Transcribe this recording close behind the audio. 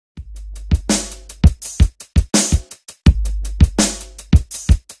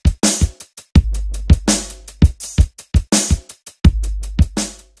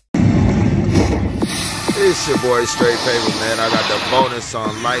It's your boy Straight Paper, man. I got the bonus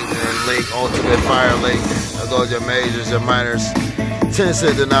on Lightning Link, Ultimate Fire Link. That goes your majors, your minors.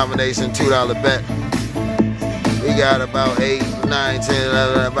 10-cent denomination, $2 bet. We got about 8, 9, 10,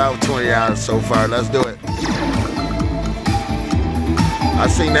 11, about $20 so far. Let's do it. I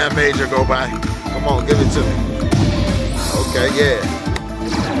seen that major go by. Come on, give it to me. Okay, yeah.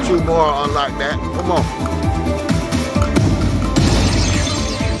 2 more, unlock that. Come on.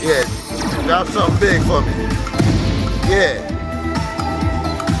 Yeah, drop something big for me. Yeah.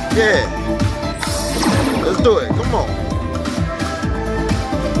 Yeah. Let's do it. Come on.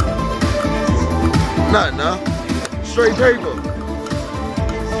 Nothing, huh? Straight paper.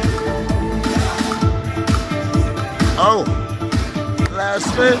 Oh. Last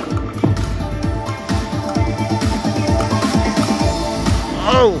spin.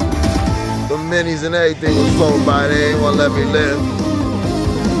 Oh. The minis and everything was flown by. They ain't wanna let me live.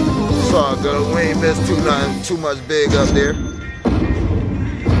 It's all good. We ain't missed too much big up there.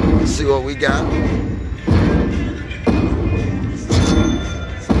 Let's see what we got.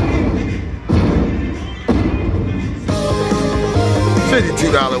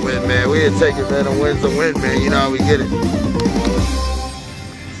 $52 win, man. We didn't take it, man. A win's a win, man. You know how we get it.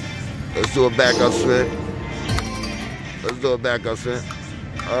 Let's do a backup spin. Let's do a backup spin.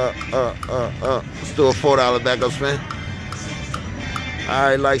 Let's do a $4 backup spin.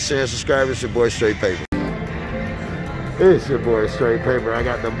 Alright, like, share, and subscribe. It's your boy Straight Paper. It's your boy Straight Paper. I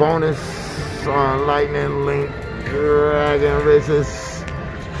got the bonus on Lightning Link, Dragon Riches.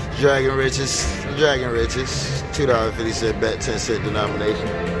 $2.50 bet, 10-cent denomination.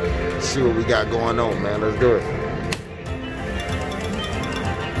 Let's see what we got going on, man. Let's do it.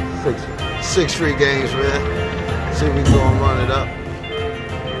 6 free games, man. See if we can go and run it up.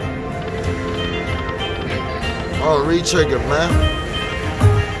 Oh, re-trigger, man.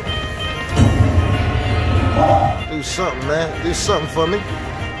 Do something, man. Do something for me.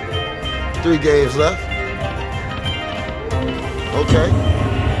 3 games left. Okay.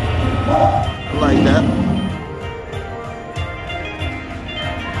 I like that.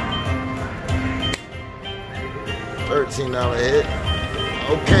 $13 hit.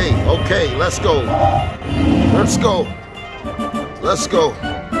 Okay, let's go. Let's go.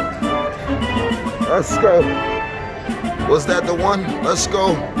 Was that the one? Let's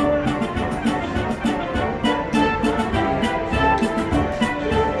go.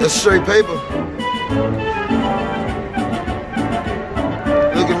 That's straight paper.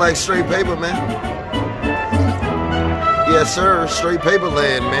 Looking like straight paper, man. Yes, sir. Straight paper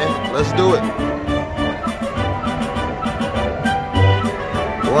land, man. Let's do it.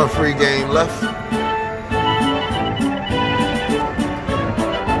 1 free game left.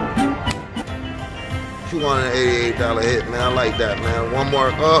 $288 hit, man. I like that, man. 1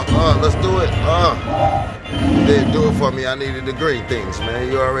 more. Let's do it. Didn't do it for me. I needed the green things, man.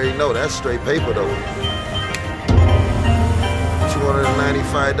 You already know that's straight paper, though.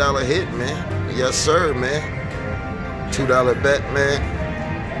 $295 hit, man. Yes, sir, man. $2 bet, man.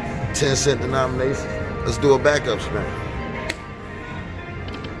 10-cent denomination. Let's do a backup spin.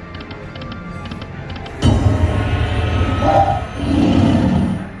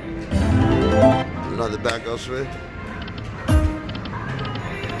 Another backup spin.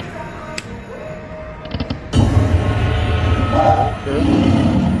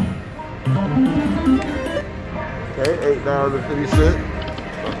 Okay, $8.50.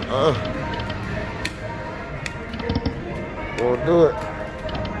 We'll do it.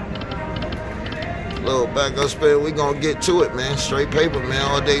 Little backup spin. We gonna get to it, man. Straight paper, man,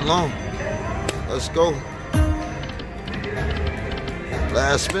 all day long. Let's go.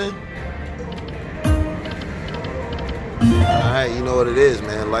 Last spin. Alright, you know what it is,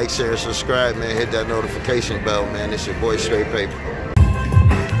 man. Like, share, subscribe, man. Hit that notification bell, man. It's your boy Straight Paper.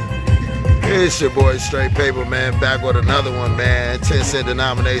 It's your boy Straight Paper, man. Back with another one, man. 10-cent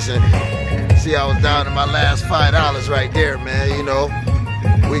denomination. See, I was down to my last $5 right there, man. You know,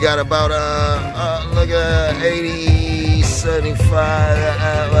 we got about look at 80,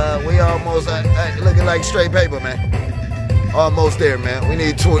 75. We almost looking like straight paper, man. Almost there, man. We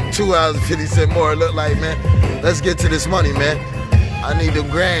need $2.50 more. Look like, man. Let's get to this money, man. I need them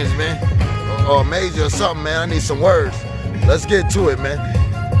grands, man, or major or something, man. I need some words. Let's get to it, man.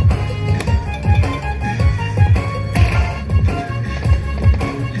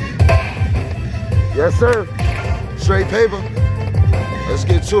 Yes, sir. Straight paper. Let's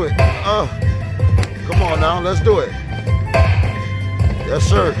get to it. Come on now. Let's do it. Yes,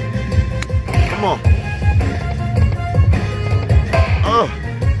 sir. Come on.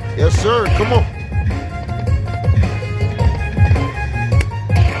 Yes, sir. Come on.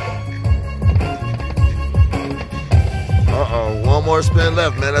 more spin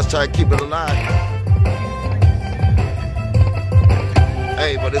left, man. Let's try to keep it alive.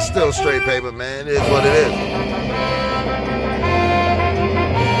 Hey, but it's still straight paper, man. It is what it is.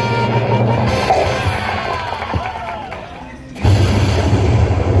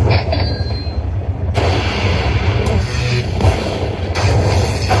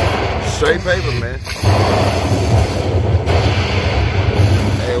 Straight paper, man.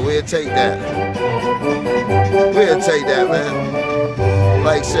 Hey, we'll take that. We'll take that, man.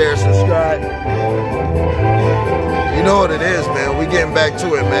 Like, share, subscribe. You know what it is, man. We getting back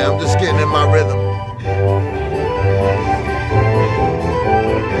to it, man. I'm just getting in my rhythm.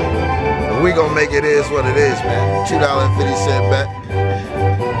 And we gonna make it is what it is, man. $2.50 bet.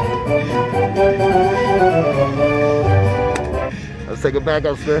 Let's take a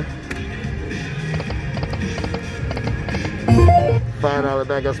backup spin. $5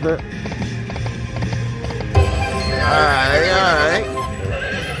 backup spin. Alright, alright.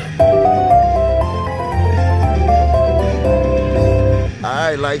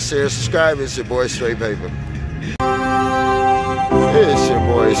 Alright, like, share, subscribe. It's your boy Straight Paper. It's your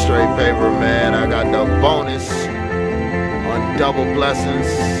boy Straight Paper, man. I got the bonus on double blessings.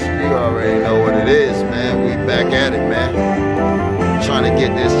 You already know what it is, man. We back at it, man. Trying to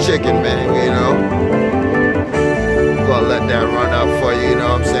get this chicken, man, you know. Gonna let that run up for you, you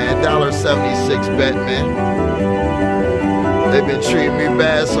know what I'm saying? $1.76 bet, man. They've been treating me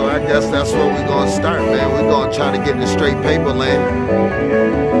bad, so I guess that's where we're gonna start, man. We're gonna try to get the straight paper land.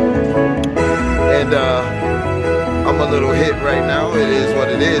 And I'm a little hit right now. It is what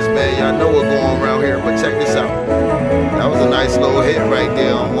it is, man. Y'all know what's going on around here, but check this out. That was a nice little hit right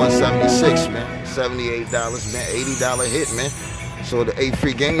there on 176, man. $78, man. $80 hit, man. So the 8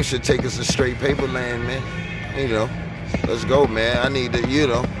 free games should take us to straight paper land, man. You know, let's go, man. I need to, you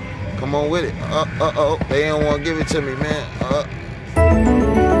know, come on with it. They don't want to give it to me, man.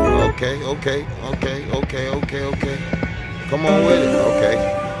 Okay. Come on with it. Okay.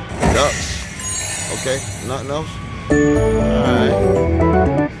 Ducks. Okay. Nothing else?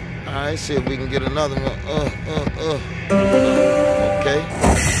 Alright, see if we can get another one. Okay.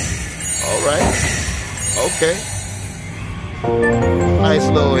 Alright. Okay. Nice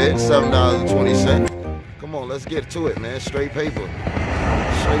little hit, $7.20. Come on, let's get to it, man. Straight paper.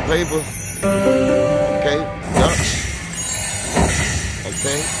 Straight paper. Okay, ducks.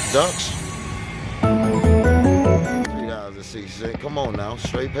 Okay, ducks. $3.60. Come on now,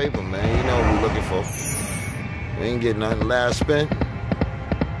 straight paper, man. You know what we're looking for. We ain't getting nothing. Last spin.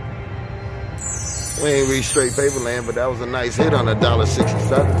 We ain't reached straight paper land, but that was a nice hit on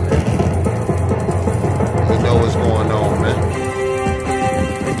 $1.67, man. You know what's going on, man.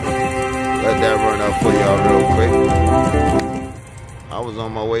 Let that run up for y'all real quick. I was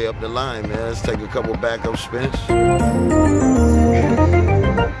on my way up the line, man. Let's take a couple backup spins.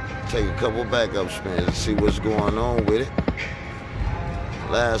 Take a couple backup spins and see what's going on with it.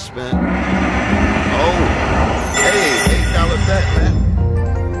 Last spin. Oh, hey, $8 bet, man.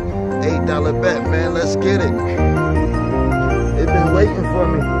 $8 bet, man. Let's get it. They've been waiting for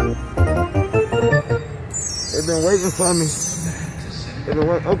me. They've been waiting for me.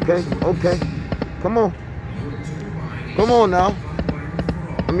 Okay. Come on. Come on now.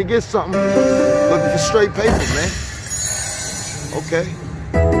 Let me get something. Looking for straight paper, man. Okay.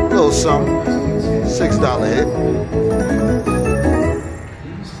 A little something. $6 hit.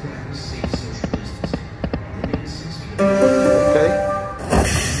 Okay.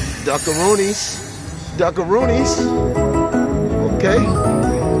 Duckaroonies. Okay.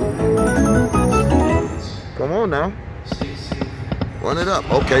 Come on now. Run it up.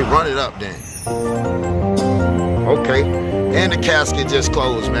 Okay, run it up then. Okay. And the casket just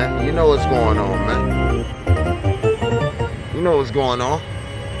closed, man. You know what's going on, man. You know what's going on.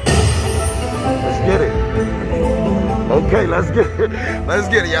 Let's get it. Okay, let's get it. Let's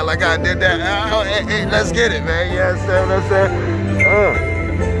get it, y'all. Like I did that. Hey, let's get it, man. Yes, sir. That's it.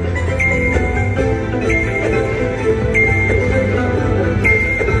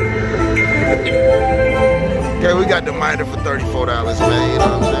 Okay, we got the miner for $34, man. You know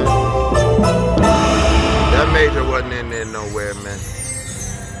what I'm saying? That major wasn't in there nowhere, man.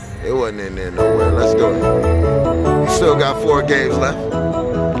 It wasn't in there nowhere. Let's go. We still got 4 games left.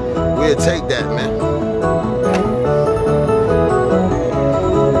 We'll take that, man.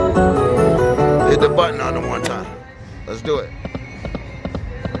 Hit the button on it one time. Let's do it.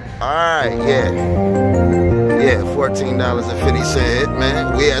 Alright, yeah. Yeah, $14.50 hit,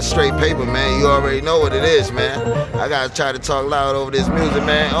 man. We at straight paper, man. You already know what it is, man. I gotta try to talk loud over this music,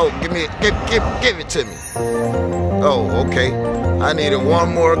 man. Oh, give it to me. Oh, okay. I needed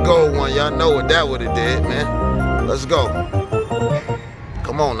one more gold one. Y'all know what that would have did, man. Let's go.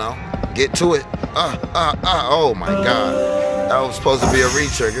 on now. Get to it. Oh my God. That was supposed to be a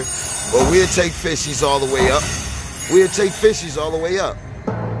re-trigger. But we'll take fishies all the way up. We'll take fishies all the way up.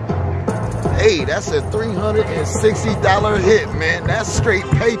 Hey, that's a $360 hit, man. That's straight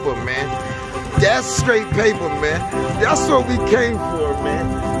paper, man. That's straight paper, man. That's what we came for,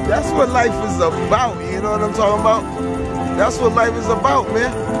 man. That's what life is about. You know what I'm talking about? That's what life is about,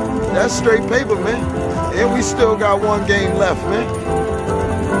 man. That's straight paper, man. And we still got one game left, man.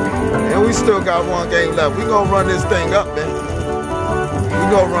 And we still got one game left. We gonna run this thing up, man. We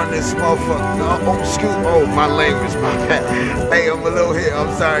gonna run this motherfucker. Oh, my language, my bad. Hey, I'm a little hit.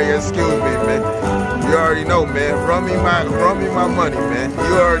 I'm sorry. Excuse me, man. You already know, man. Run me my money, man.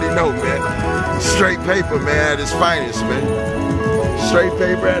 You already know, man. Straight paper, man, at its finest, man. Straight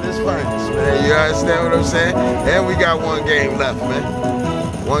paper at its finest, man. You understand what I'm saying? And we got one game left, man.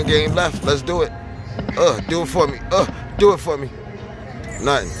 One game left. Let's do it. Do it for me. Do it for me.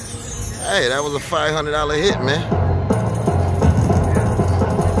 Nothing. Hey, that was a $500 hit, man.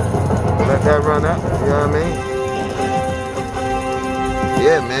 Let that run up. You know what I mean?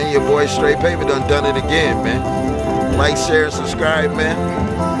 Yeah, man. Your boy Straight Paper done it again, man. Like, share, subscribe,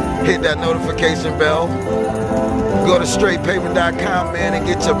 man. Hit that notification bell. Go to straightpaper.com, man, and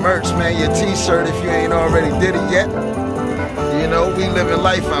get your merch, man. Your t-shirt if you ain't already did it yet. You know, we living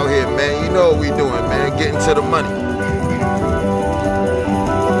life out here, man. You know what we doing, man. Getting to the money.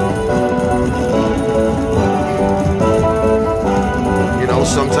 You know,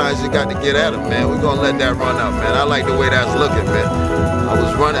 sometimes you got to get at them, man. We're going to let that run up, man. I like the way that's looking, man. I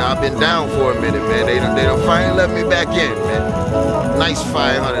was running. I've been down for a minute, man. They done finally let me back in, man. Nice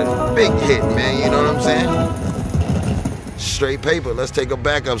 500. Big hit, man. You know what I'm saying? Straight paper. Let's take a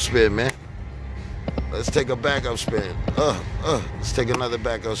backup spin, man. Let's take a backup spin. Let's take another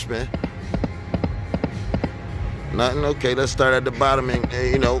backup spin. Nothing. Okay, let's start at the bottom and,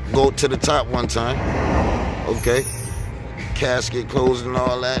 you know, go to the top one time. Okay. Casket closed and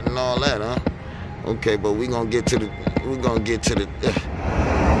all that, huh? Okay, but we're gonna get to the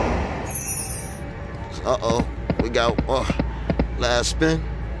we got last spin.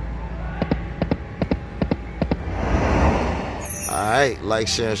 Alright, like,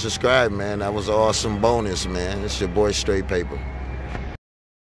 share, and subscribe, man. That was an awesome bonus, man. It's your boy Straight Paper.